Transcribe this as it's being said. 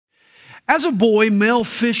As a boy, Mel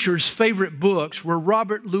Fisher's favorite books were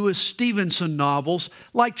Robert Louis Stevenson novels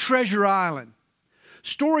like Treasure Island,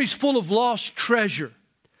 stories full of lost treasure,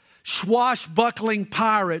 swashbuckling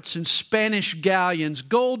pirates and Spanish galleons,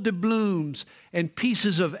 gold doubloons, and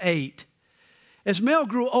pieces of eight. As Mel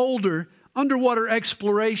grew older, underwater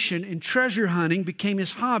exploration and treasure hunting became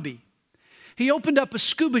his hobby. He opened up a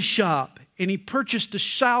scuba shop and he purchased a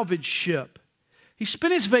salvage ship. He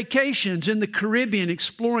spent his vacations in the Caribbean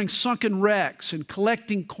exploring sunken wrecks and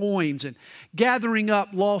collecting coins and gathering up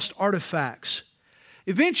lost artifacts.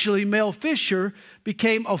 Eventually, Mel Fisher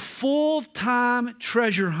became a full-time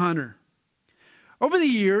treasure hunter. Over the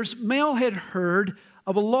years, Mel had heard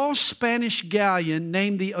of a lost Spanish galleon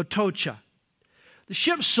named the Atocha. The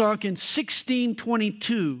ship sunk in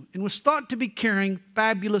 1622 and was thought to be carrying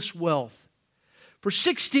fabulous wealth. For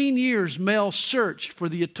 16 years, Mel searched for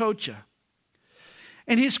the Atocha.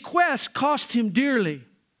 And his quest cost him dearly.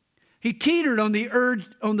 He teetered on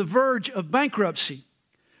the verge of bankruptcy.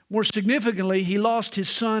 More significantly, he lost his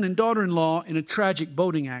son and daughter-in-law in a tragic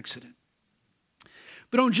boating accident.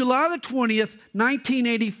 But on July the 20th,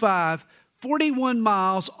 1985, 41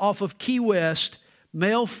 miles off of Key West,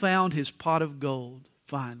 Mel found his pot of gold,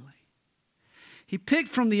 finally. He picked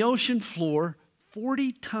from the ocean floor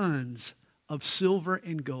 40 tons of silver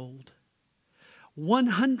and gold.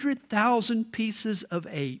 100,000 pieces of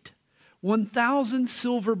eight, 1,000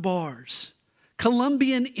 silver bars,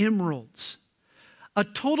 Colombian emeralds, a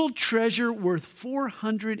total treasure worth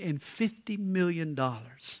 $450 million.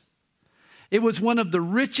 It was one of the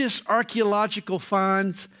richest archaeological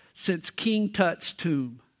finds since King Tut's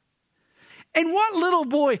tomb. And what little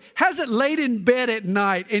boy hasn't laid in bed at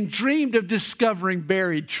night and dreamed of discovering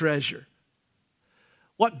buried treasure?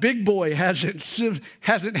 What big boy hasn't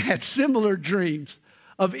had similar dreams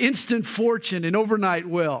of instant fortune and overnight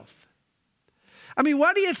wealth? I mean,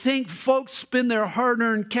 why do you think folks spend their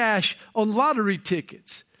hard-earned cash on lottery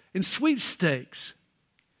tickets and sweepstakes?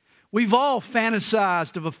 We've all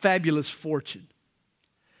fantasized of a fabulous fortune.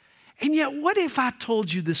 And yet, what if I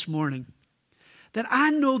told you this morning that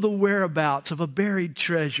I know the whereabouts of a buried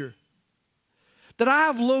treasure? That I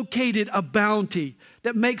have located a bounty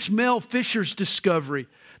that makes Mel Fisher's discovery,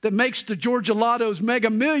 that makes the Georgia Lotto's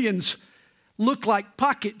Mega Millions look like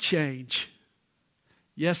pocket change.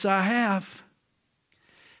 Yes, I have.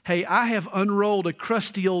 Hey, I have unrolled a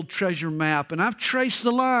crusty old treasure map, and I've traced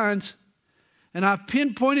the lines, and I've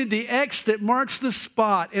pinpointed the X that marks the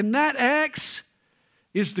spot, and that X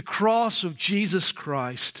is the cross of Jesus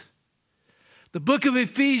Christ. The book of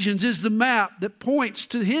Ephesians is the map that points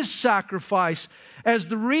to His sacrifice as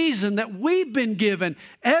the reason that we've been given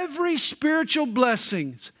every spiritual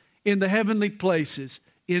blessings in the heavenly places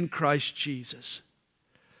in Christ Jesus.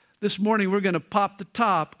 This morning we're going to pop the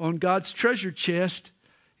top on God's treasure chest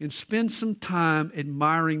and spend some time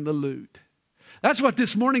admiring the loot. That's what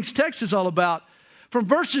this morning's text is all about. From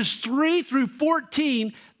verses 3 through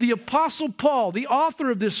 14, the Apostle Paul, the author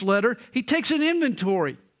of this letter, he takes an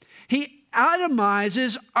inventory. He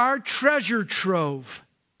itemizes our treasure trove.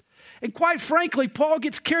 And quite frankly, Paul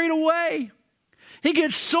gets carried away. He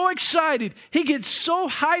gets so excited. He gets so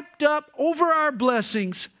hyped up over our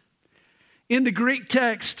blessings. In the Greek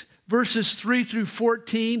text, verses 3 through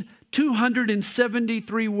 14,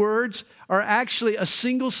 273 words are actually a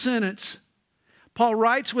single sentence. Paul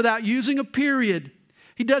writes without using a period.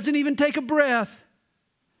 He doesn't even take a breath.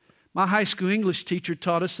 My high school English teacher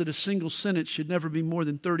taught us that a single sentence should never be more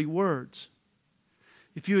than 30 words.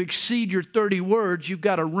 If you exceed your 30 words, you've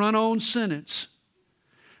got a run-on sentence.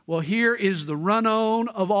 Well, here is the run-on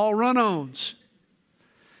of all run-ons.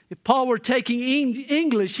 If Paul were taking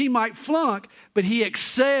English, he might flunk, but he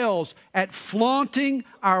excels at flaunting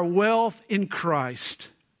our wealth in Christ.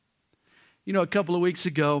 You know, a couple of weeks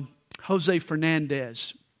ago, Jose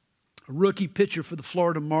Fernandez, a rookie pitcher for the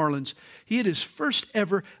Florida Marlins, he had his first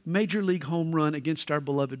ever major league home run against our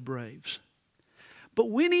beloved Braves. But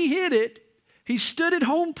when he hit it, he stood at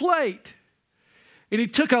home plate, and he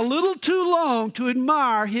took a little too long to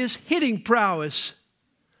admire his hitting prowess.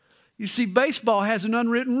 You see, baseball has an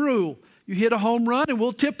unwritten rule. You hit a home run and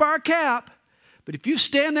we'll tip our cap. But if you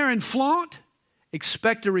stand there and flaunt,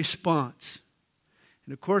 expect a response.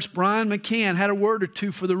 And of course, Brian McCann had a word or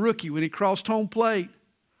two for the rookie when he crossed home plate.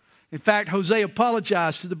 In fact, Jose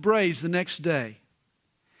apologized to the Braves the next day.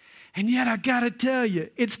 And yet, I got to tell you,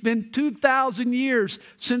 it's been 2,000 years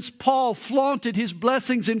since Paul flaunted his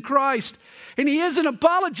blessings in Christ. And he isn't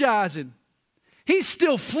apologizing. He's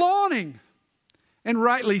still flaunting. And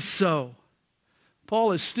rightly so.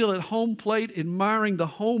 Paul is still at home plate admiring the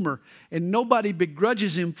homer. And nobody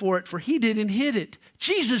begrudges him for it, for he didn't hit it.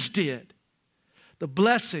 Jesus did. The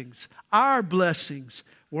blessings, our blessings,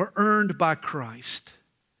 were earned by Christ.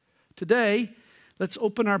 Today, let's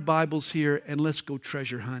open our Bibles here and let's go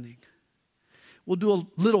treasure hunting. We'll do a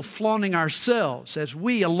little flaunting ourselves as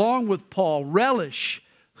we, along with Paul, relish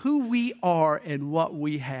who we are and what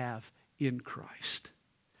we have in Christ.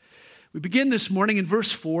 We begin this morning in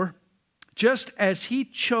verse 4. Just as He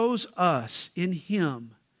chose us in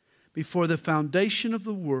Him before the foundation of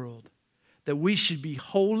the world, that we should be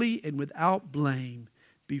holy and without blame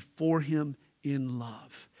before Him in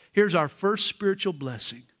love. Here's our first spiritual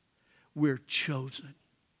blessing. We're chosen.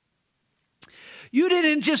 You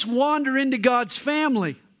didn't just wander into God's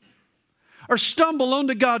family or stumble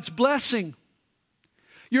onto God's blessing.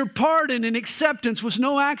 Your pardon and acceptance was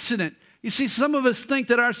no accident. You see, some of us think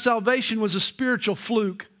that our salvation was a spiritual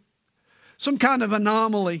fluke, some kind of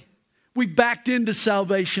anomaly. We backed into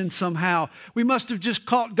salvation somehow. We must have just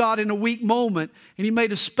caught God in a weak moment, and He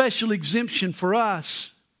made a special exemption for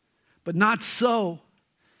us. But not so.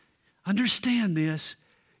 Understand this.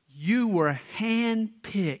 You were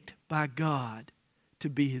handpicked by God to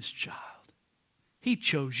be His child. He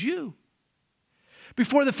chose you.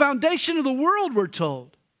 Before the foundation of the world, we're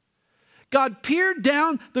told, God peered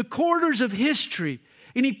down the corridors of history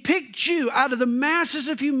and He picked you out of the masses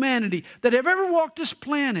of humanity that have ever walked this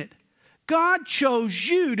planet. God chose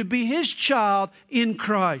you to be His child in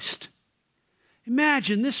Christ.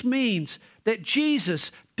 Imagine, this means that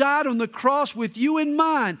Jesus died on the cross with you in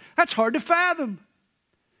mind. That's hard to fathom.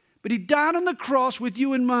 But He died on the cross with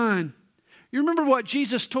you in mind. You remember what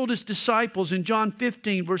Jesus told His disciples in John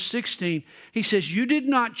 15, verse 16. He says, you did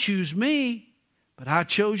not choose me, but I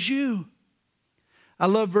chose you. I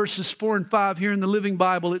love verses 4 and 5 here in the Living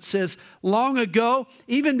Bible. It says, long ago,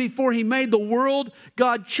 even before He made the world,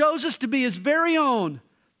 God chose us to be His very own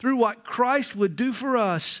through what Christ would do for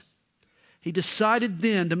us. He decided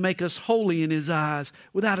then to make us holy in His eyes,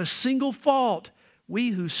 without a single fault, we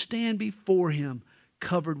who stand before Him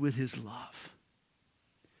covered with His love.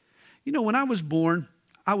 You know, when I was born,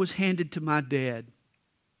 I was handed to my dad,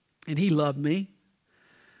 and he loved me.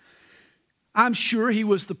 I'm sure he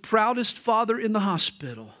was the proudest father in the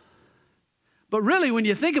hospital. But really, when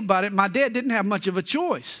you think about it, my dad didn't have much of a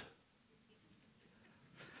choice.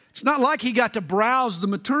 It's not like he got to browse the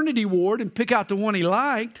maternity ward and pick out the one he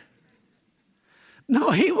liked.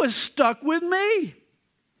 No, he was stuck with me.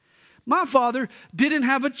 My father didn't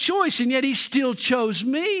have a choice, and yet he still chose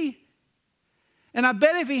me. And I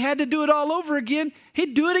bet if he had to do it all over again,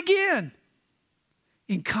 he'd do it again.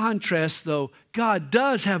 In contrast, though, God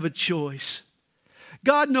does have a choice.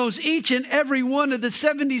 God knows each and every one of the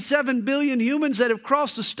 77 billion humans that have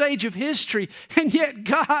crossed the stage of history, and yet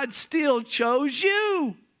God still chose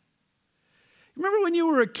you. Remember when you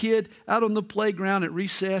were a kid out on the playground at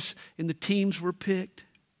recess and the teams were picked?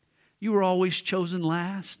 You were always chosen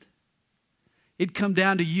last. It'd come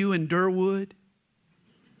down to you and Durwood.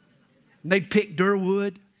 And they'd pick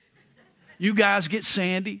Durwood. You guys get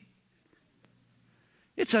Sandy.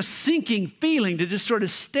 It's a sinking feeling to just sort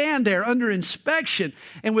of stand there under inspection.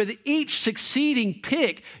 And with each succeeding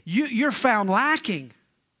pick, you're found lacking.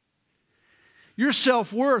 Your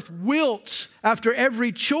self-worth wilts after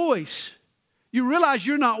every choice. You realize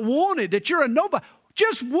you're not wanted, that you're a nobody.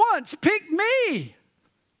 Just once, pick me.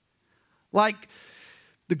 Like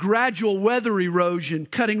the gradual weather erosion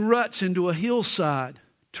cutting ruts into a hillside.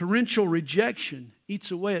 Torrential rejection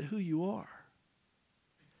eats away at who you are.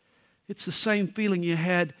 It's the same feeling you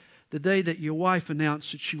had the day that your wife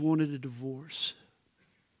announced that she wanted a divorce.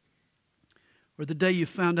 Or the day you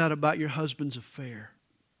found out about your husband's affair.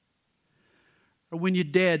 Or when your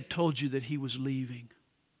dad told you that he was leaving.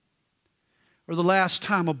 Or the last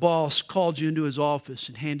time a boss called you into his office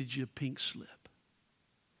and handed you a pink slip.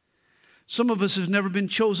 Some of us have never been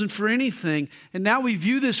chosen for anything, and now we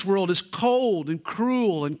view this world as cold and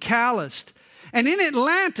cruel and calloused. And in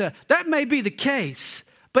Atlanta, that may be the case.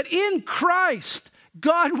 But in Christ,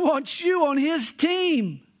 God wants you on His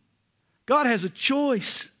team. God has a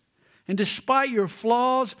choice. And despite your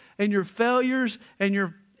flaws and your failures and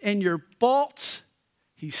your faults,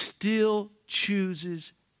 He still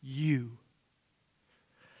chooses you.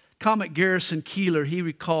 Comic Garrison Keillor, he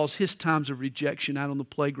recalls his times of rejection out on the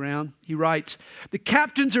playground. He writes, the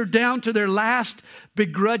captains are down to their last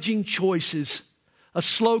begrudging choices. A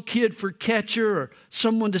slow kid for catcher or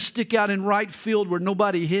someone to stick out in right field where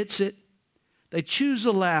nobody hits it. They choose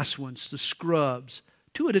the last ones, the scrubs,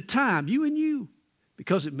 2 at a time, you and you,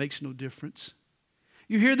 because it makes no difference.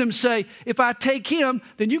 You hear them say, if I take him,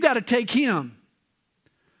 then you got to take him.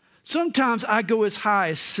 Sometimes I go as high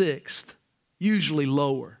as 6th, usually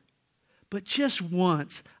lower. But just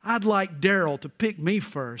once, I'd like Daryl to pick me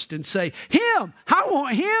first and say, him, I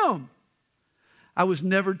want him. I was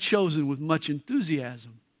never chosen with much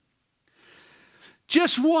enthusiasm.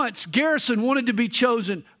 Just once, Garrison wanted to be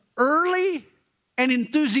chosen early and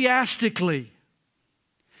enthusiastically.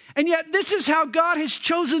 And yet this is how God has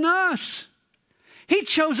chosen us. He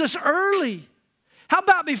chose us early. How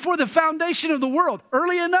about before the foundation of the world?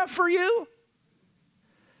 Early enough for you?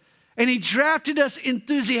 And He drafted us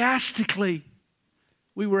enthusiastically.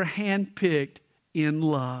 We were handpicked in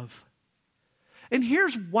love. And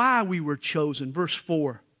here's why we were chosen. Verse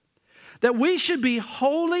 4. That we should be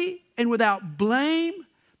holy and without blame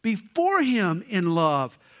before Him in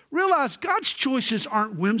love. Realize God's choices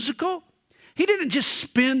aren't whimsical. He didn't just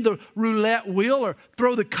spin the roulette wheel or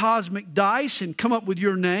throw the cosmic dice and come up with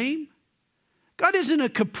your name. God isn't a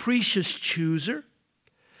capricious chooser.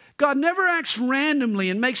 God never acts randomly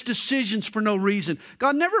and makes decisions for no reason.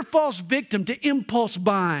 God never falls victim to impulse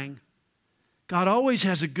buying. God always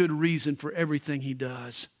has a good reason for everything He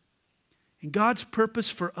does. And God's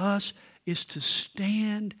purpose for us is to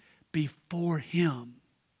stand before Him.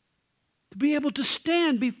 To be able to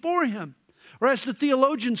stand before Him. Or as the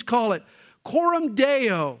theologians call it, coram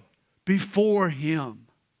Deo, before Him.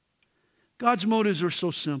 God's motives are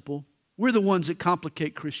so simple. We're the ones that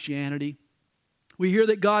complicate Christianity. We hear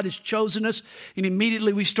that God has chosen us, and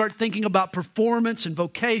immediately we start thinking about performance and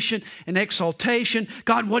vocation and exaltation.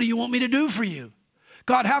 God, what do you want me to do for you?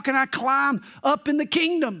 God, how can I climb up in the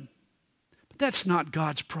kingdom? But that's not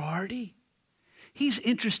God's priority. He's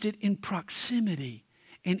interested in proximity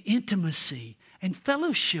and intimacy and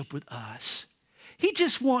fellowship with us. He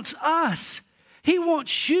just wants us. He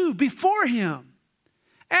wants you before Him,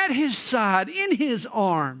 at His side, in His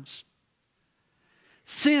arms.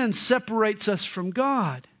 Sin separates us from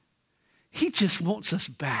God. He just wants us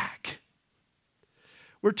back.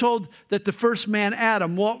 We're told that the first man,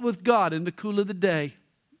 Adam, walked with God in the cool of the day.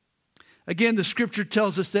 Again, the Scripture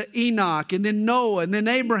tells us that Enoch and then Noah and then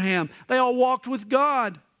Abraham, they all walked with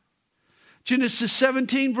God. Genesis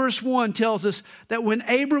 17 verse 1 tells us that when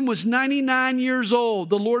Abram was 99 years old,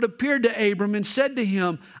 the Lord appeared to Abram and said to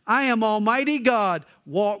him, I am Almighty God,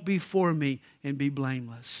 walk before me and be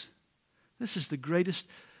blameless. This is the greatest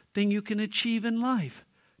thing you can achieve in life,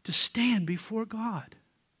 to stand before God,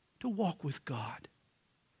 to walk with God.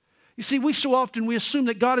 You see, we so often assume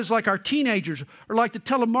that God is like our teenagers or like the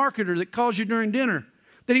telemarketer that calls you during dinner,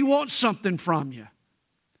 that He wants something from you.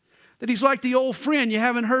 That He's like the old friend you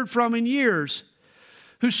haven't heard from in years,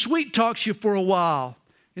 who sweet talks you for a while.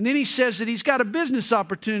 And then He says that He's got a business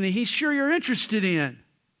opportunity He's sure you're interested in.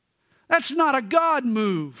 That's not a God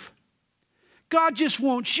move. God just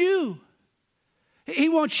wants you. He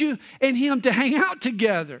wants you and Him to hang out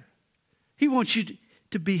together. He wants you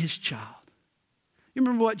to be His child. You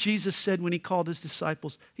remember what Jesus said when He called His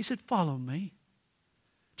disciples? He said, follow me.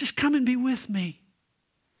 Just come and be with me.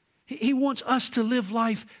 He wants us to live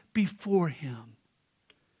life before Him.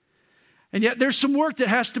 And yet there's some work that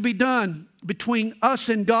has to be done between us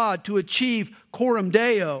and God to achieve coram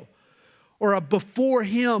Deo, or a before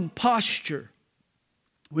Him posture.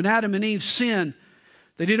 When Adam and Eve sinned,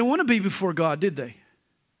 they didn't want to be before God, did they?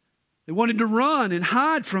 They wanted to run and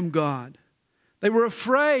hide from God. They were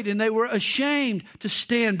afraid and they were ashamed to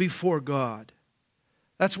stand before God.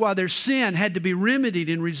 That's why their sin had to be remedied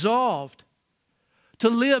and resolved. To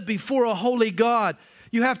live before a holy God,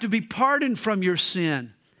 you have to be pardoned from your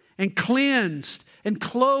sin and cleansed and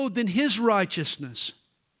clothed in His righteousness.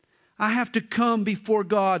 I have to come before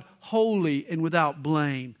God holy and without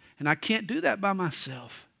blame. And I can't do that by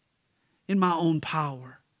myself, in my own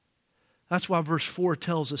power. That's why verse 4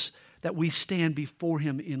 tells us that we stand before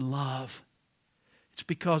Him in love. It's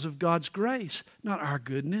because of God's grace, not our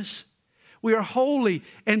goodness. We are holy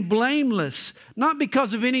and blameless, not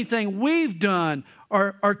because of anything we've done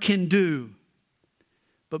or can do,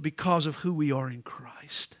 but because of who we are in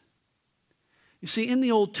Christ. You see, in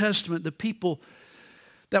the Old Testament, the people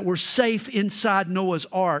that were safe inside Noah's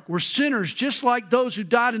ark were sinners just like those who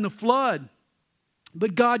died in the flood.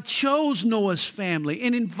 But God chose Noah's family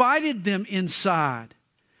and invited them inside.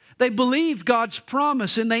 They believed God's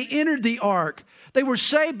promise and they entered the ark. They were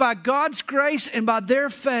saved by God's grace and by their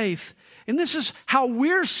faith. And this is how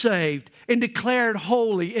we're saved and declared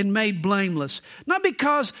holy and made blameless. Not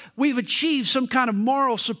because we've achieved some kind of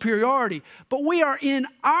moral superiority, but we are in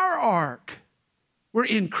our ark. We're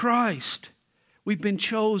in Christ. We've been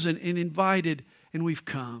chosen and invited, and we've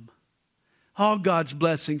come. All God's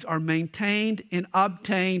blessings are maintained and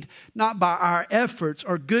obtained not by our efforts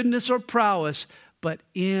or goodness or prowess, but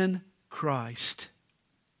in Christ.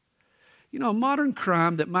 You know, a modern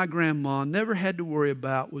crime that my grandma never had to worry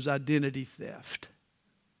about was identity theft.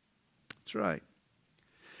 That's right.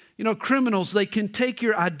 You know, criminals, they can take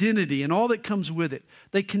your identity and all that comes with it.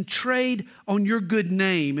 They can trade on your good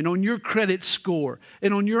name and on your credit score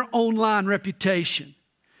and on your online reputation.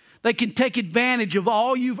 They can take advantage of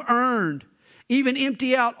all you've earned, even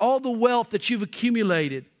empty out all the wealth that you've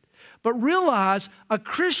accumulated. But realize a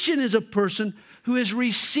Christian is a person who has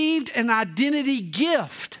received an identity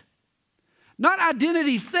gift. Not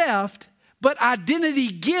identity theft, but identity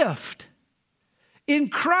gift. In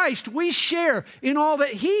Christ, we share in all that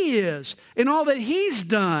He is, in all that He's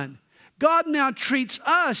done. God now treats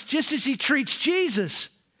us just as He treats Jesus.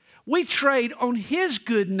 We trade on His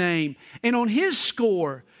good name and on His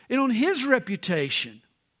score and on His reputation.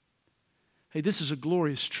 Hey, this is a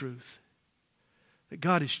glorious truth, that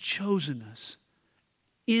God has chosen us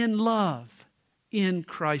in love in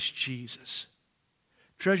Christ Jesus.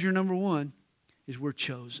 Treasure number one is we're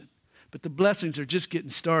chosen. But the blessings are just getting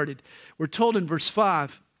started. We're told in verse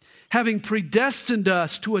 5, having predestined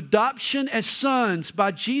us to adoption as sons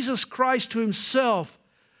by Jesus Christ to Himself,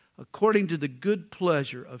 according to the good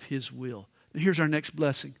pleasure of His will. Now here's our next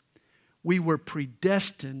blessing. We were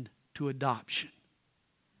predestined to adoption.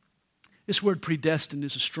 This word predestined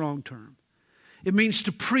is a strong term. It means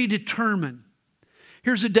to predetermine.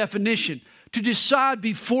 Here's a definition. To decide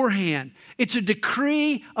beforehand. It's a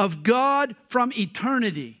decree of God from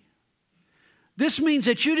eternity. This means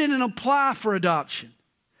that you didn't apply for adoption.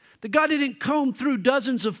 That God didn't comb through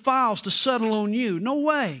dozens of files to settle on you. No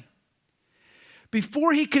way.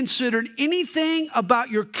 Before He considered anything about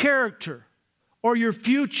your character or your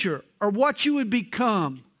future or what you would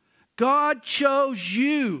become, God chose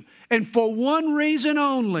you. And for one reason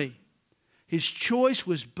only. His choice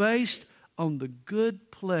was based on the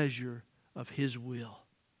good pleasure of His will.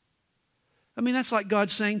 I mean, that's like God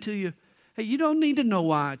saying to you, hey, you don't need to know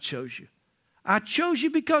why I chose you. I chose you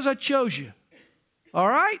because I chose you. All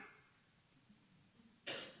right?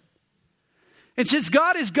 And since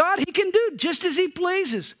God is God, He can do just as He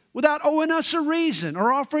pleases without owing us a reason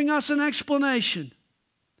or offering us an explanation.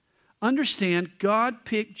 Understand, God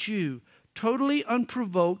picked you totally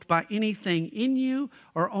unprovoked by anything in you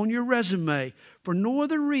or on your resume for no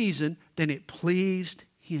other reason than it pleased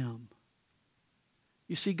Him.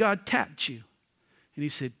 You see, God tapped you and He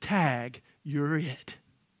said, tag, you're it.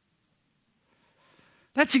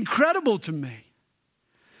 That's incredible to me.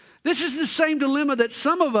 This is the same dilemma that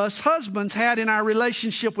some of us husbands had in our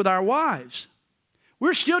relationship with our wives.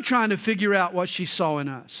 We're still trying to figure out what she saw in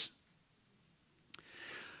us.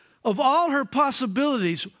 Of all her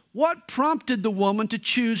possibilities, what prompted the woman to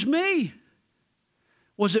choose me?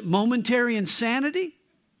 Was it momentary insanity?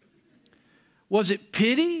 Was it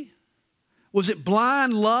pity? Was it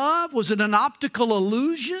blind love? Was it an optical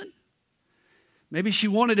illusion? Maybe she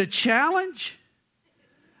wanted a challenge.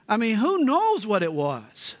 I mean, who knows what it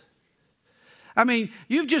was? I mean,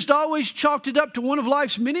 you've just always chalked it up to one of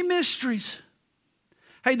life's many mysteries.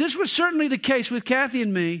 Hey, this was certainly the case with Kathy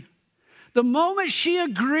and me. The moment she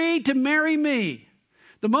agreed to marry me,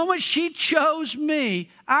 the moment she chose me,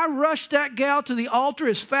 I rushed that gal to the altar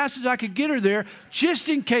as fast as I could get her there, just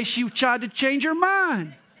in case she tried to change her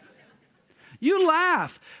mind. You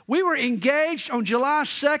laugh. We were engaged on July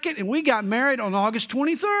 2nd and we got married on August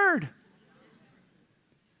 23rd.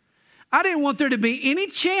 I didn't want there to be any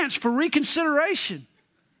chance for reconsideration.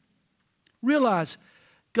 Realize,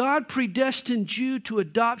 God predestined you to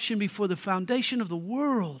adoption before the foundation of the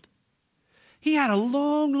world. He had a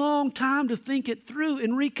long, long time to think it through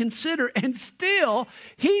and reconsider, and still,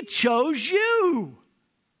 He chose you.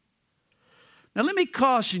 Now, let me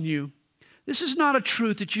caution you, this is not a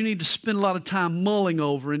truth that you need to spend a lot of time mulling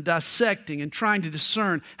over and dissecting and trying to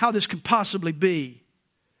discern how this can possibly be.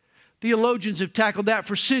 Theologians have tackled that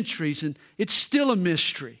for centuries, and it's still a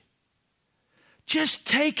mystery. Just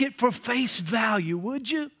take it for face value, would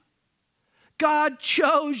you? God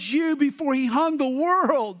chose you before He hung the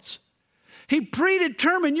worlds. He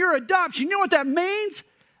predetermined your adoption. You know what that means?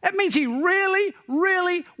 That means He really,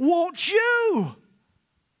 really wants you.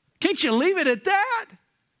 Can't you leave it at that?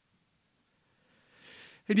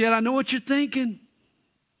 And yet I know what you're thinking.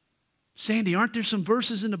 Sandy, aren't there some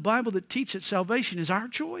verses in the Bible that teach that salvation is our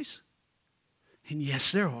choice? And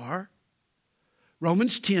yes, there are.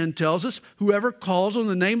 Romans 10 tells us, whoever calls on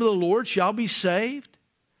the name of the Lord shall be saved.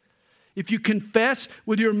 If you confess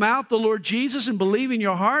with your mouth the Lord Jesus and believe in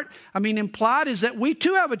your heart, implied is that we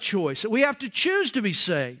too have a choice, that we have to choose to be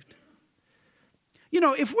saved. You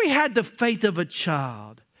know, if we had the faith of a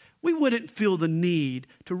child, we wouldn't feel the need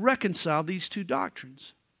to reconcile these two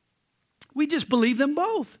doctrines. We just believe them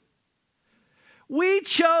both. We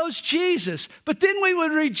chose Jesus, but then we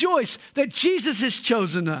would rejoice that Jesus has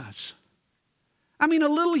chosen us. I mean, a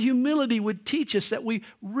little humility would teach us that we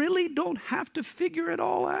really don't have to figure it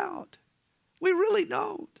all out. We really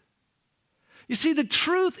don't. You see, the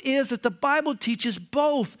truth is that the Bible teaches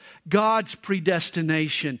both God's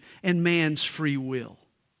predestination and man's free will.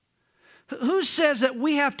 Who says that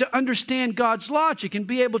we have to understand God's logic and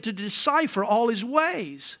be able to decipher all His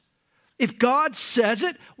ways? If God says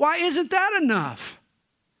it, why isn't that enough?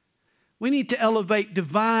 We need to elevate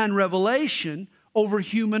divine revelation over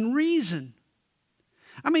human reason.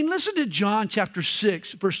 I mean, listen to John chapter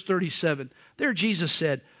 6, verse 37. There Jesus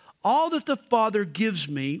said, all that the Father gives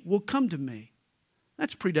me will come to me.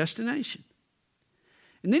 That's predestination.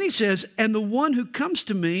 And then He says, and the one who comes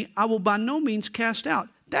to me, I will by no means cast out.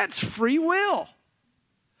 That's free will.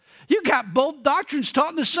 You got both doctrines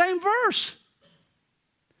taught in the same verse.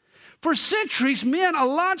 For centuries, men a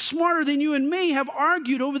lot smarter than you and me have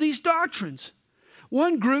argued over these doctrines.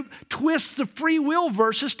 One group twists the free will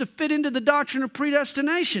verses to fit into the doctrine of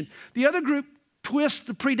predestination. The other group twists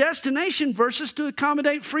the predestination verses to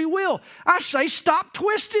accommodate free will. I say stop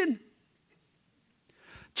twisting.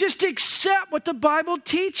 Just accept what the Bible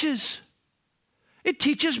teaches. It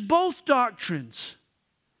teaches both doctrines.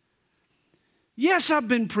 Yes, I've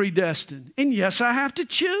been predestined, and yes, I have to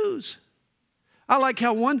choose. I like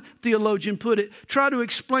how one theologian put it, try to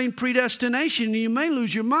explain predestination and you may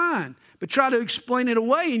lose your mind, but try to explain it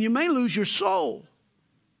away and you may lose your soul.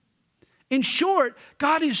 In short,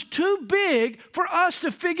 God is too big for us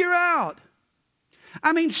to figure out.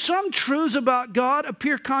 I mean, some truths about God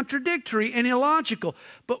appear contradictory and illogical.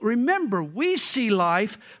 But remember, we see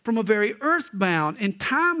life from a very earthbound and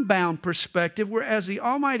time-bound perspective, whereas the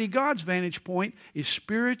Almighty God's vantage point is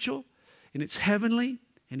spiritual, and it's heavenly,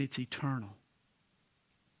 and it's eternal.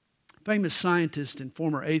 Famous scientist and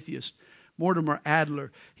former atheist, Mortimer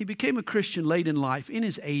Adler, he became a Christian late in life, in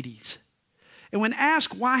his 80s. And when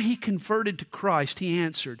asked why he converted to Christ, he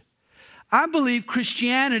answered, I believe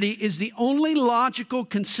Christianity is the only logical,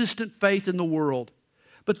 consistent faith in the world.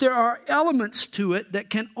 But there are elements to it that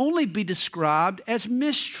can only be described as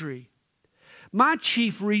mystery. My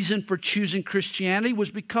chief reason for choosing Christianity was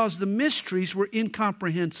because the mysteries were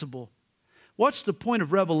incomprehensible. What's the point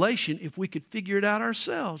of revelation if we could figure it out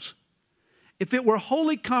ourselves? If it were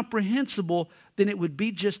wholly comprehensible, then it would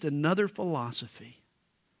be just another philosophy.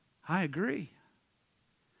 I agree.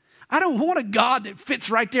 I don't want a God that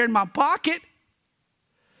fits right there in my pocket.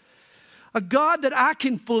 A God that I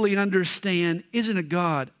can fully understand isn't a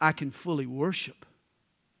God I can fully worship.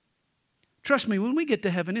 Trust me, when we get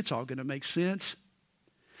to heaven, it's all going to make sense.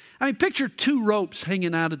 I mean, picture two ropes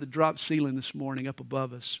hanging out of the drop ceiling this morning up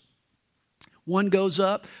above us. One goes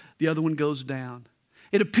up, the other one goes down.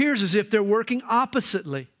 It appears as if they're working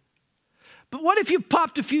oppositely. But what if you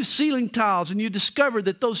popped a few ceiling tiles and you discovered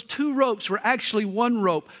that those two ropes were actually one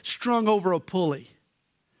rope strung over a pulley?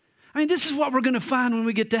 I mean, this is what we're going to find when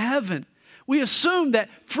we get to heaven. We assume that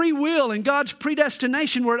free will and God's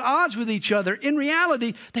predestination were at odds with each other. In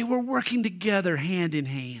reality, they were working together hand in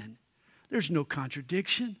hand. There's no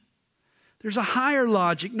contradiction. There's a higher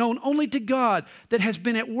logic known only to God that has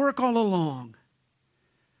been at work all along.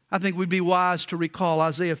 I think we'd be wise to recall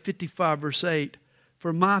Isaiah 55, verse 8.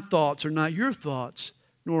 For my thoughts are not your thoughts,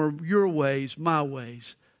 nor your ways my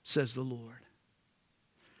ways, says the Lord.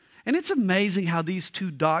 And it's amazing how these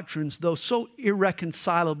two doctrines, though so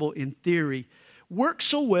irreconcilable in theory, work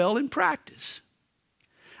so well in practice.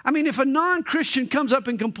 I mean, if a non-Christian comes up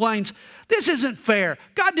and complains, this isn't fair,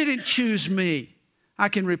 God didn't choose me, I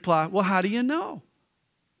can reply, well, how do you know?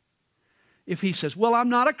 If he says, well, I'm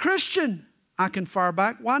not a Christian, I can fire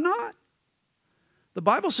back, why not? The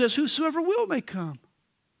Bible says whosoever will may come.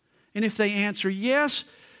 And if they answer yes,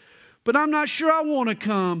 but I'm not sure I want to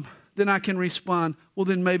come, then I can respond, well,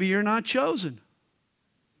 then maybe you're not chosen.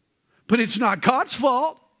 But it's not God's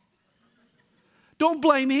fault. Don't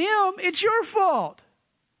blame Him. It's your fault.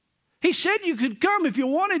 He said you could come if you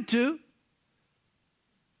wanted to.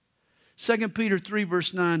 2 Peter 3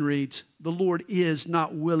 verse 9 reads, the Lord is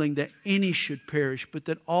not willing that any should perish, but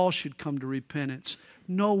that all should come to repentance.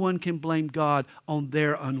 No one can blame God on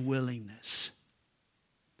their unwillingness.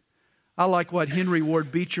 I like what Henry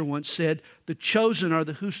Ward Beecher once said, the chosen are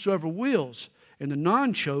the whosoever wills, and the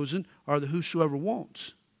non-chosen are the whosoever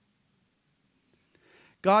wants.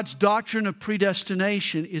 God's doctrine of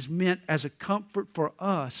predestination is meant as a comfort for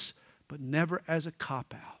us, but never as a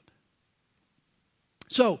cop-out.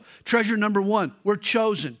 So, treasure number one, we're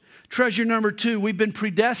chosen. Treasure number two, we've been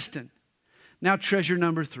predestined. Now treasure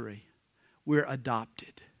number three, we're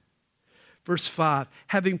adopted. Verse 5,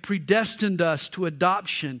 having predestined us to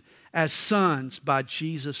adoption as sons by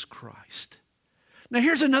Jesus Christ. Now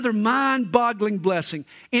here's another mind-boggling blessing.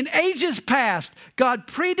 In ages past, God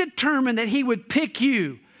predetermined that He would pick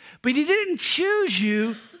you, but He didn't choose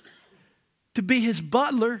you to be His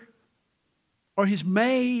butler or His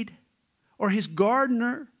maid or His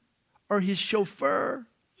gardener or His chauffeur.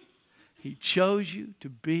 He chose you to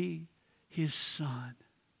be His son.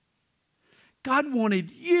 God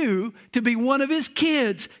wanted you to be one of His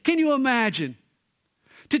kids. Can you imagine?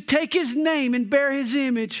 To take His name and bear His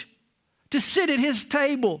image, to sit at His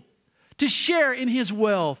table, to share in His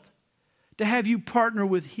wealth, to have you partner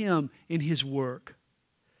with Him in His work.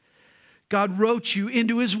 God wrote you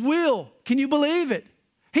into His will. Can you believe it?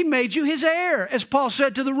 He made you His heir, as Paul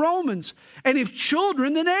said to the Romans. And if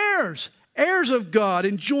children, then heirs. Heirs of God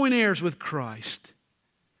and joint heirs with Christ.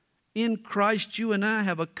 In Christ, you and I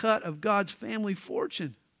have a cut of God's family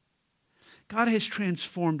fortune. God has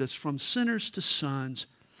transformed us from sinners to sons.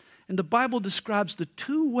 And the Bible describes the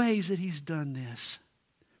two ways that He's done this.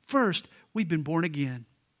 First, we've been born again.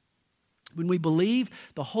 When we believe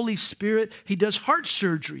the Holy Spirit, He does heart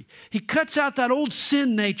surgery. He cuts out that old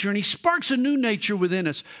sin nature and He sparks a new nature within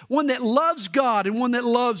us. One that loves God and one that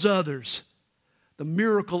loves others. The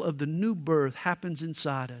miracle of the new birth happens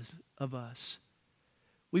inside of us.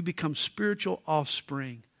 We become spiritual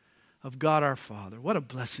offspring of God our Father. What a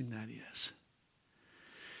blessing that is.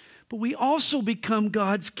 But we also become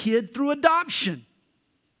God's kid through adoption.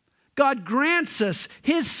 God grants us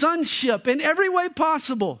His sonship in every way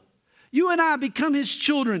possible. You and I become His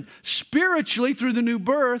children spiritually through the new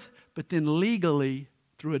birth, but then legally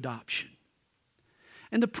through adoption.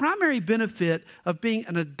 And the primary benefit of being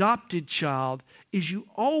an adopted child is you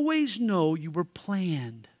always know you were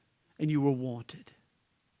planned and you were wanted.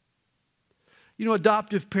 You know,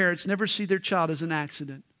 adoptive parents never see their child as an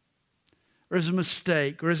accident or as a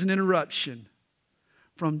mistake or as an interruption.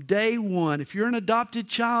 From day one, if you're an adopted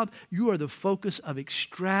child, you are the focus of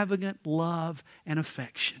extravagant love and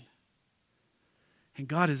affection. And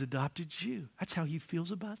God has adopted you. That's how He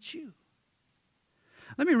feels about you.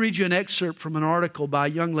 Let me read you an excerpt from an article by a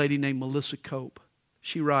young lady named Melissa Cope.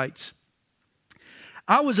 She writes,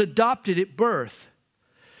 "I was adopted at birth.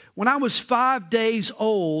 When I was 5 days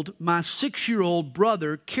old, my 6-year-old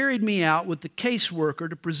brother carried me out with the caseworker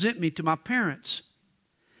to present me to my parents.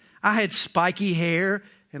 I had spiky hair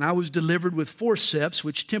and I was delivered with forceps,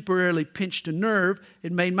 which temporarily pinched a nerve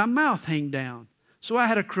and made my mouth hang down. So I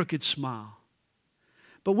had a crooked smile.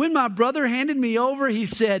 But when my brother handed me over, he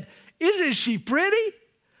said, 'Isn't she pretty?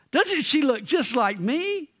 Doesn't she look just like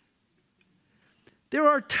me?' There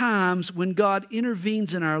are times when God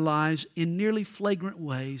intervenes in our lives in nearly flagrant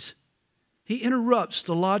ways. He interrupts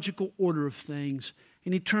the logical order of things,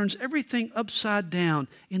 and He turns everything upside down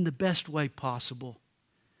in the best way possible.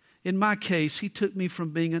 In my case, He took me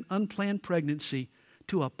from being an unplanned pregnancy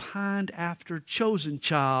to a pined-after chosen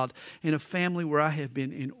child in a family where I have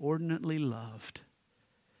been inordinately loved."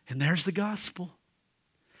 And there's the gospel.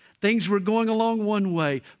 Things were going along one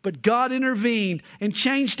way, but God intervened and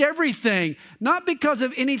changed everything. Not because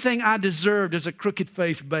of anything I deserved as a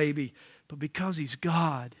crooked-faced baby, but because He's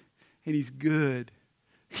God and He's good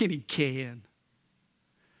and He can.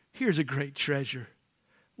 Here's a great treasure.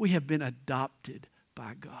 We have been adopted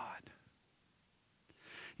by God.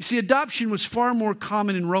 You see, adoption was far more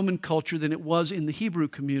common in Roman culture than it was in the Hebrew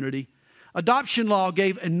community. Adoption law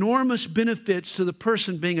gave enormous benefits to the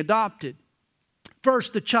person being adopted.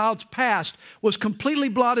 First, the child's past was completely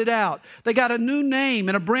blotted out. They got a new name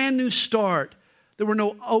and a brand new start. There were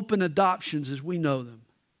no open adoptions as we know them.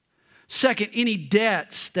 Second, any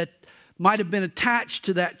debts that might have been attached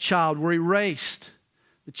to that child were erased.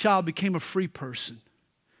 The child became a free person.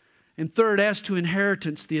 And third, as to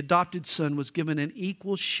inheritance, the adopted son was given an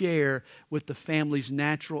equal share with the family's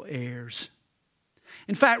natural heirs.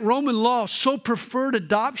 In fact, Roman law so preferred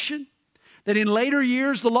adoption that in later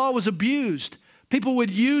years the law was abused. People would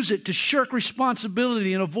use it to shirk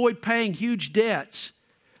responsibility and avoid paying huge debts.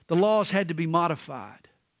 The laws had to be modified.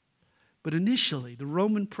 But initially, the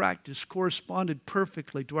Roman practice corresponded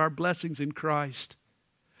perfectly to our blessings in Christ.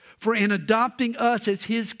 For in adopting us as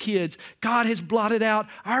His kids, God has blotted out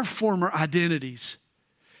our former identities.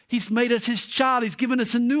 He's made us His child. He's given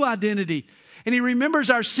us a new identity. And He remembers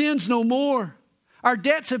our sins no more. Our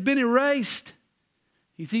debts have been erased.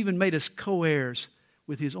 He's even made us co-heirs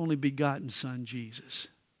with His only begotten Son, Jesus.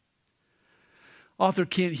 Author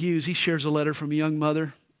Kent Hughes, he shares a letter from a young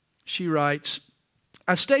mother. She writes,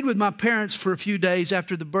 "I stayed with my parents for a few days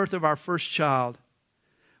after the birth of our first child.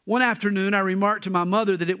 One afternoon, I remarked to my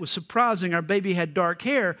mother that it was surprising our baby had dark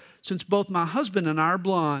hair since both my husband and I are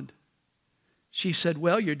blonde. She said,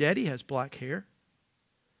 'Well, your daddy has black hair.'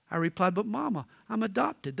 I replied, but Mama, I'm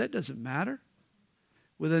adopted. That doesn't matter.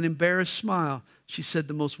 With an embarrassed smile, she said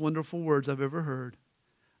the most wonderful words I've ever heard.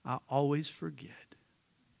 I always forget.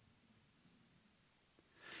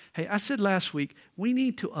 Hey, I said last week, we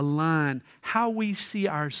need to align how we see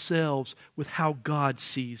ourselves with how God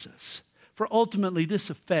sees us. For ultimately, this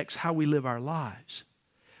affects how we live our lives.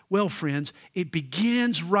 Well, friends, it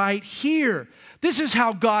begins right here. This is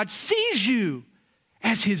how God sees you,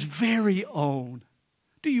 as His very own.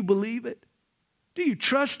 Do you believe it? Do you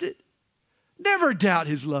trust it? Never doubt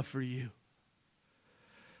His love for you.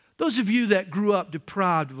 Those of you that grew up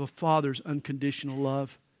deprived of a father's unconditional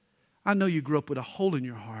love, I know you grew up with a hole in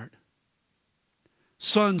your heart.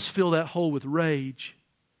 Sons fill that hole with rage.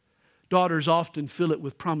 Daughters often fill it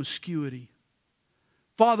with promiscuity.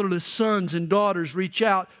 Fatherless sons and daughters reach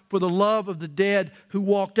out for the love of the dad who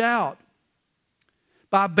walked out.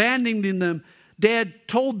 By abandoning them, Dad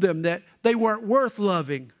told them that they weren't worth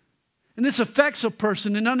loving. And this affects a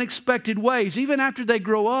person in unexpected ways, even after they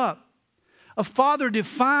grow up. A father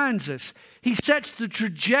defines us. He sets the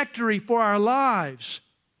trajectory for our lives.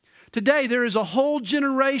 Today, there is a whole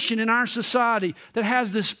generation in our society that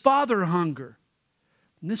has this father hunger.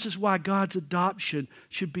 And this is why God's adoption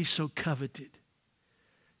should be so coveted.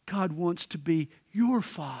 God wants to be your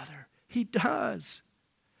father. He does.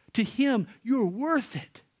 To Him, you're worth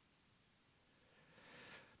it.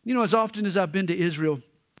 You know, as often as I've been to Israel,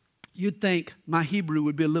 you'd think my Hebrew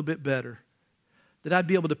would be a little bit better. That I'd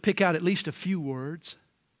be able to pick out at least a few words.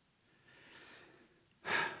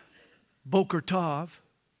 Boker Tov,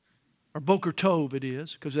 or Boker Tov it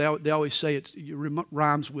is, because they always say it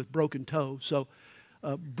rhymes with broken toe. So,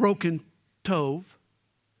 broken Tov,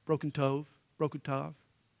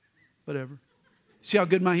 whatever. See how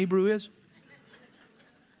good my Hebrew is?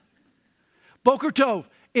 Boker Tov,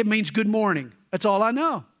 it means good morning. That's all I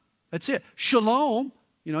know. That's it. Shalom,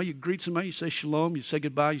 you know, you greet somebody, you say shalom, you say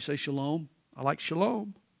goodbye, you say shalom. I like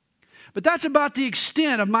shalom. But that's about the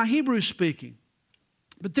extent of my Hebrew speaking.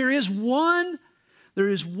 But there is one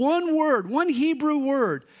word, one Hebrew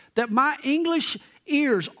word that my English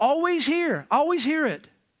ears always hear it.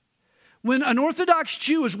 When an Orthodox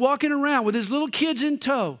Jew is walking around with his little kids in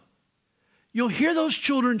tow, you'll hear those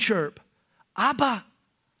children chirp, Abba,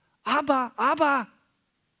 Abba, Abba.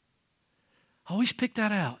 Always pick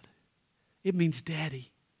that out. It means daddy.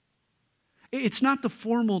 It's not the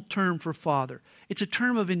formal term for father. It's a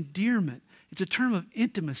term of endearment. It's a term of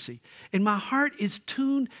intimacy. And my heart is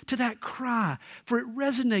tuned to that cry, for it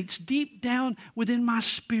resonates deep down within my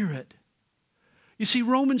spirit. You see,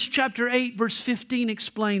 Romans chapter 8, verse 15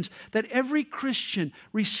 explains that every Christian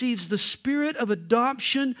receives the spirit of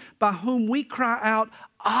adoption by whom we cry out,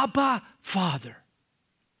 Abba, Father.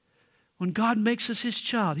 When God makes us His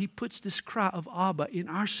child, He puts this cry of Abba in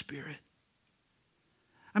our spirit.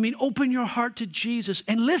 I mean, open your heart to Jesus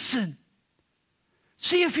and listen.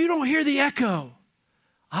 See if you don't hear the echo.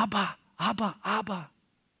 Abba, Abba, Abba.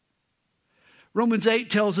 Romans 8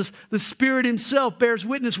 tells us the Spirit Himself bears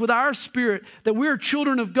witness with our spirit that we're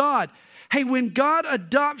children of God. Hey, when God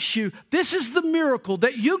adopts you, this is the miracle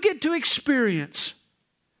that you get to experience.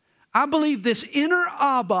 I believe this inner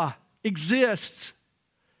Abba exists.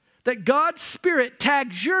 That God's Spirit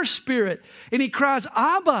tags your spirit and He cries,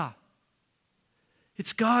 Abba.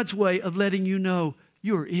 It's God's way of letting you know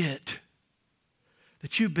you're it.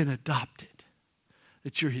 That you've been adopted.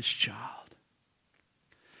 That you're His child.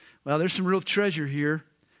 Well, there's some real treasure here.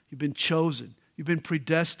 You've been chosen. You've been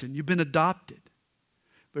predestined. You've been adopted.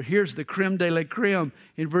 But here's the creme de la creme.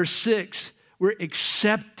 In verse 6, we're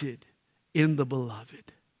accepted in the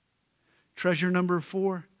beloved. Treasure number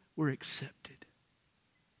 4, we're accepted.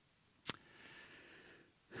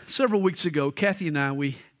 Several weeks ago, Kathy and I,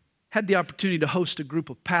 we had the opportunity to host a group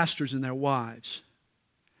of pastors and their wives.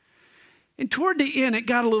 And toward the end, it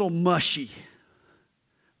got a little mushy.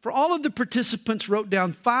 For all of the participants wrote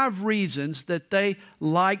down 5 reasons that they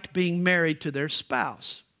liked being married to their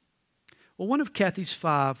spouse. Well, one of Kathy's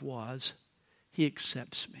 5 was, he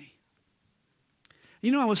accepts me.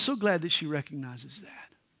 You know, I was so glad that she recognizes that.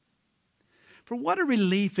 For what a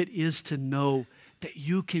relief it is to know that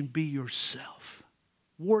you can be yourself,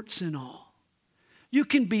 warts and all. You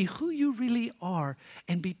can be who you really are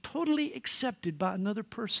and be totally accepted by another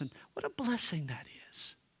person. What a blessing that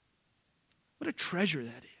is. What a treasure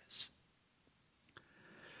that is.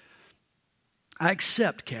 I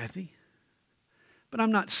accept Kathy, but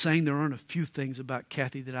I'm not saying there aren't a few things about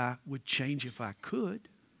Kathy that I would change if I could.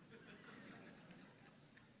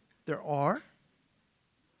 There are.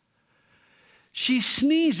 She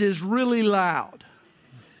sneezes really loud.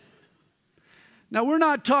 Now, we're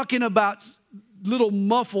not talking about little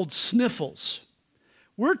muffled sniffles.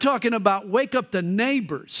 We're talking about wake up the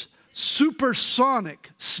neighbors,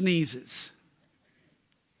 supersonic sneezes.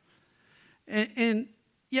 And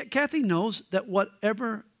yet Kathy knows that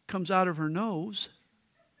whatever comes out of her nose,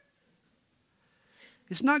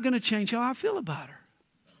 it's not going to change how I feel about her.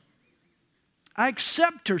 I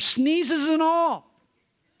accept her, sneezes and all.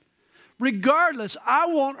 Regardless, I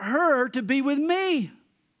want her to be with me.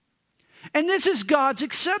 And this is God's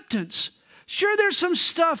acceptance. Sure, there's some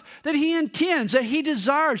stuff that He intends, that He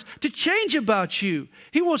desires to change about you.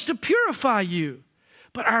 He wants to purify you.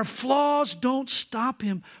 But our flaws don't stop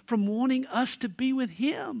Him from wanting us to be with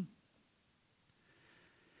Him.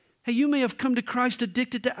 Hey, you may have come to Christ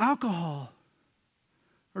addicted to alcohol,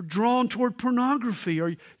 or drawn toward pornography,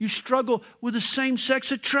 or you struggle with a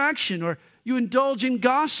same-sex attraction, or you indulge in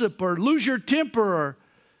gossip, or lose your temper, or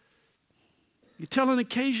you tell an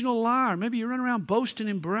occasional lie, or maybe you run around boasting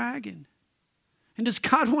and bragging. And does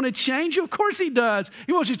God want to change you? Of course He does.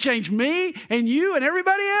 He wants to change me and you and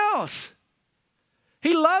everybody else.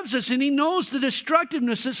 He loves us and He knows the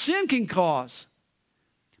destructiveness that sin can cause.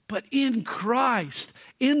 But in Christ,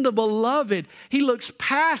 in the beloved, He looks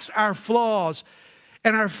past our flaws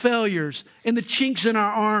and our failures and the chinks in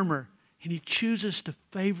our armor. And He chooses to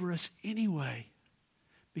favor us anyway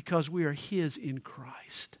because we are His in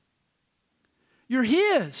Christ. You're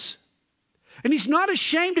His. And He's not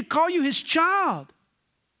ashamed to call you His child.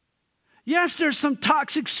 Yes, there's some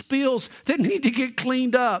toxic spills that need to get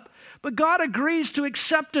cleaned up. But God agrees to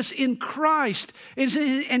accept us in Christ.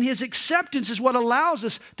 And His acceptance is what allows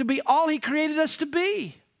us to be all He created us to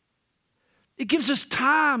be. It gives us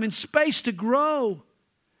time and space to grow.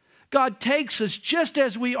 God takes us just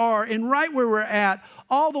as we are and right where we're at,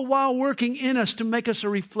 all the while working in us to make us a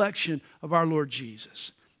reflection of our Lord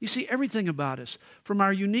Jesus. You see, everything about us, from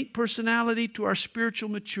our unique personality to our spiritual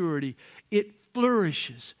maturity, it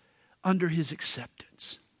flourishes under His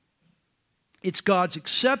acceptance. It's God's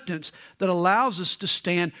acceptance that allows us to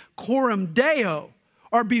stand coram Deo,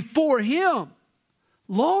 or before Him,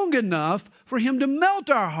 long enough for Him to melt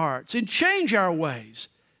our hearts and change our ways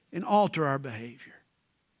and alter our behavior.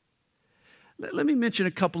 Let me mention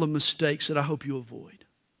a couple of mistakes that I hope you avoid.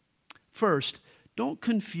 First, don't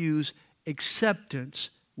confuse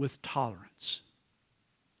acceptance with tolerance.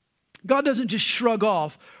 God doesn't just shrug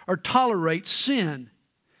off or tolerate sin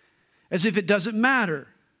as if it doesn't matter.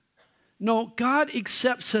 No, God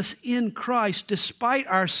accepts us in Christ despite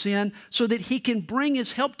our sin so that He can bring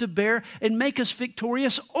His help to bear and make us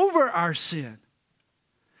victorious over our sin.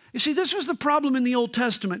 You see, this was the problem in the Old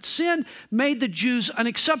Testament. Sin made the Jews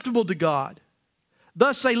unacceptable to God.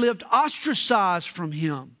 Thus, they lived ostracized from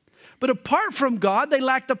Him. But apart from God, they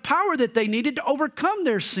lacked the power that they needed to overcome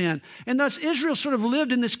their sin. And thus, Israel sort of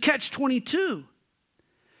lived in this catch-22.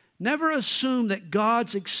 Never assume that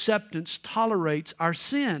God's acceptance tolerates our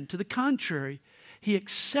sin. To the contrary, He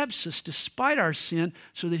accepts us despite our sin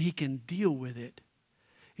so that He can deal with it.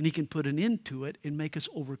 And He can put an end to it and make us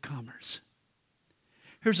overcomers.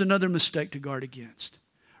 Here's another mistake to guard against.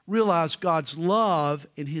 Realize God's love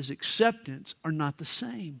and His acceptance are not the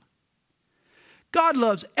same. God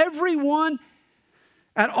loves everyone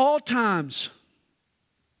at all times.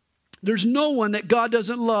 There's no one that God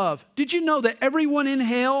doesn't love. Did you know that everyone in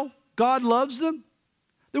hell, God loves them?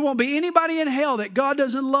 There won't be anybody in hell that God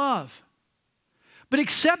doesn't love. But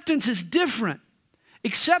acceptance is different.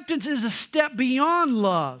 Acceptance is a step beyond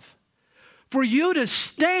love. For you to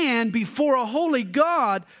stand before a holy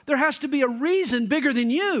God, there has to be a reason bigger than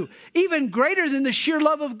you, even greater than the sheer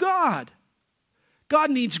love of God.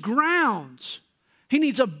 God needs grounds. He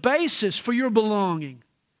needs a basis for your belonging.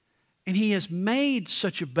 And He has made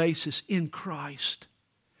such a basis in Christ.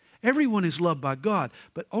 Everyone is loved by God,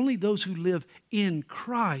 but only those who live in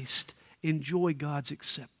Christ enjoy God's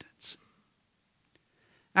acceptance.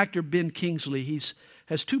 Actor Ben Kingsley,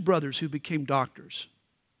 has two brothers who became doctors.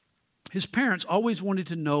 His parents always wanted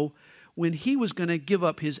to know when he was going to give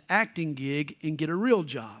up his acting gig and get a real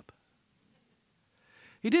job.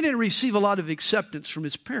 He didn't receive a lot of acceptance from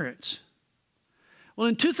his parents. Well,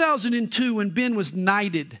 in 2002, when Ben was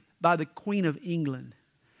knighted by the Queen of England,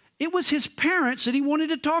 it was his parents that he wanted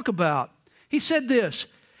to talk about. He said this,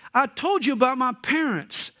 "I told you about my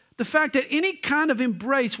parents, the fact that any kind of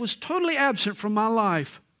embrace was totally absent from my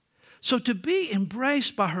life. So to be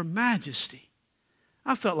embraced by Her Majesty,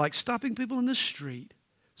 I felt like stopping people in the street,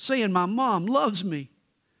 saying my mom loves me,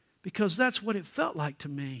 because that's what it felt like to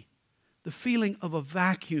me, the feeling of a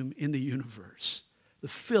vacuum in the universe, the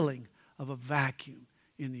feeling of a vacuum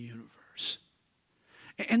in the universe."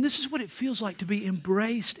 And this is what it feels like to be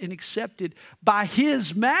embraced and accepted by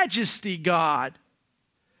His Majesty God.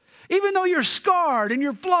 Even though you're scarred and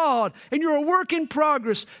you're flawed and you're a work in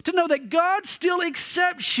progress, to know that God still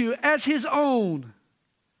accepts you as His own.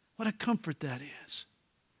 What a comfort that is.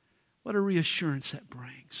 What a reassurance that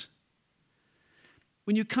brings.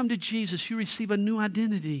 When you come to Jesus, you receive a new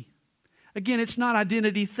identity. Again, it's not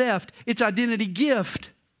identity theft, it's identity gift.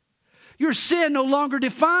 Your sin no longer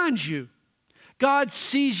defines you. God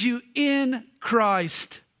sees you in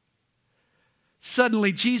Christ.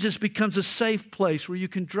 Suddenly, Jesus becomes a safe place where you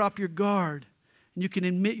can drop your guard and you can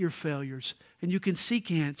admit your failures and you can seek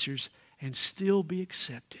answers and still be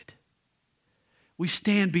accepted. We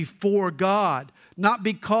stand before God, not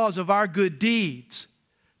because of our good deeds,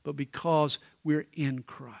 but because we're in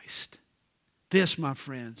Christ. This, my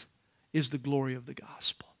friends, is the glory of the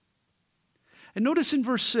gospel. And notice in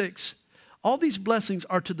verse 6, all these blessings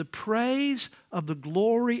are to the praise of the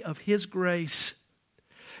glory of His grace.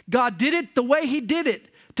 God did it the way He did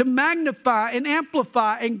it, to magnify and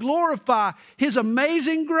amplify and glorify His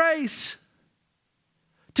amazing grace.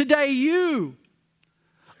 Today you,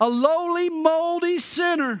 a lowly, moldy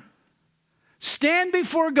sinner, stand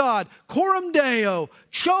before God, coram Deo,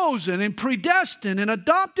 chosen and predestined and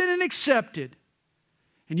adopted and accepted.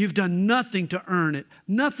 And you've done nothing to earn it,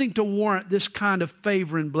 nothing to warrant this kind of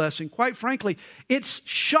favor and blessing. Quite frankly, it's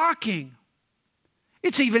shocking.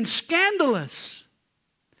 It's even scandalous.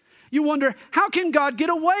 You wonder, how can God get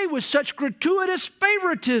away with such gratuitous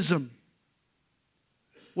favoritism?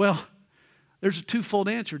 Well, there's a twofold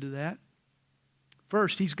answer to that.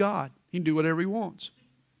 First, He's God. He can do whatever He wants.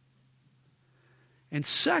 And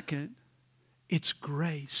second, it's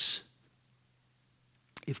grace.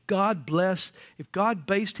 If God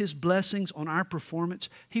based His blessings on our performance,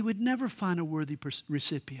 He would never find a worthy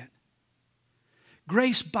recipient.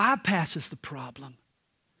 Grace bypasses the problem.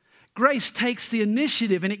 Grace takes the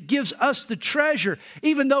initiative and it gives us the treasure,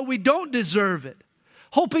 even though we don't deserve it,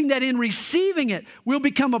 hoping that in receiving it, we'll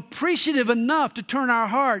become appreciative enough to turn our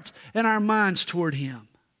hearts and our minds toward Him.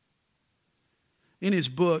 In his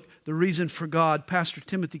book, The Reason for God, Pastor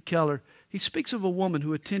Timothy Keller, he speaks of a woman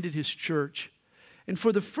who attended his church and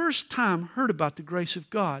for the first time heard about the grace of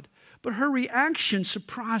God, but her reaction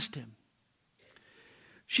surprised him.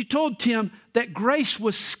 She told Tim that grace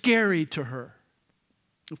was scary to her.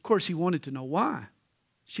 Of course, he wanted to know why.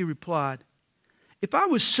 She replied, "If I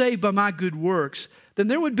was saved by my good works, then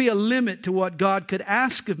there would be a limit to what God could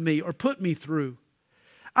ask of me or put me through.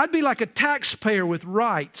 I'd be like a taxpayer with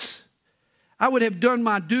rights. I would have done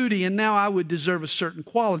my duty and now I would deserve a certain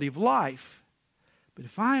quality of life. But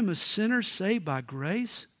if I am a sinner saved by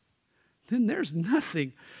grace, then there's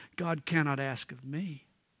nothing God cannot ask of me."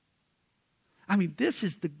 I mean, this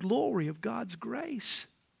is the glory of God's grace.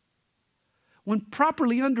 When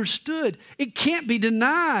properly understood, it can't be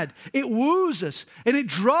denied. It woos us and it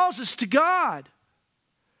draws us to God.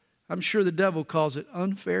 I'm sure the devil calls it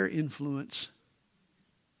unfair influence.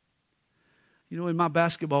 You know, in my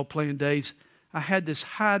basketball playing days, I had this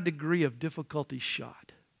high degree of difficulty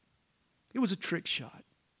shot. It was a trick shot.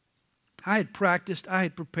 I had practiced, I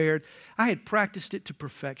had prepared, I had practiced it to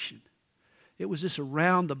perfection. It was this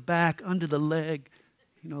around the back, under the leg,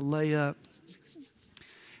 layup.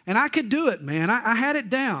 And I could do it, man. I had it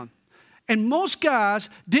down. And most guys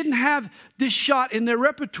didn't have this shot in their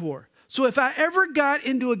repertoire. So if I ever got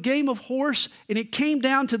into a game of horse and it came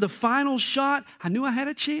down to the final shot, I knew I had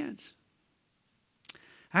a chance.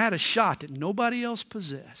 I had a shot that nobody else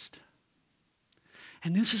possessed.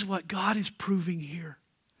 And this is what God is proving here.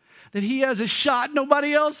 That He has a shot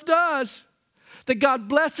nobody else does. That God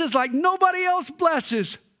blesses like nobody else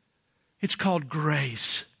blesses. It's called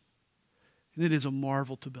grace. And it is a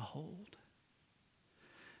marvel to behold.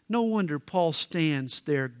 No wonder Paul stands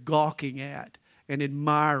there gawking at and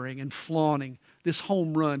admiring and flaunting this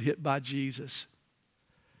home run hit by Jesus.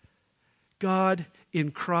 God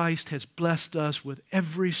in Christ has blessed us with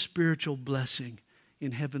every spiritual blessing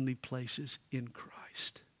in heavenly places in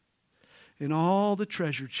Christ. And all the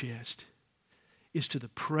treasure chest is to the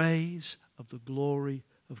praise of the glory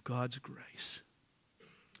of God's grace.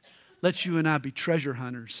 Let's you and I be treasure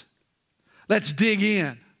hunters. Let's dig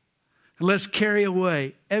in and let's carry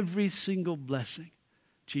away every single blessing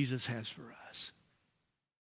Jesus has for us.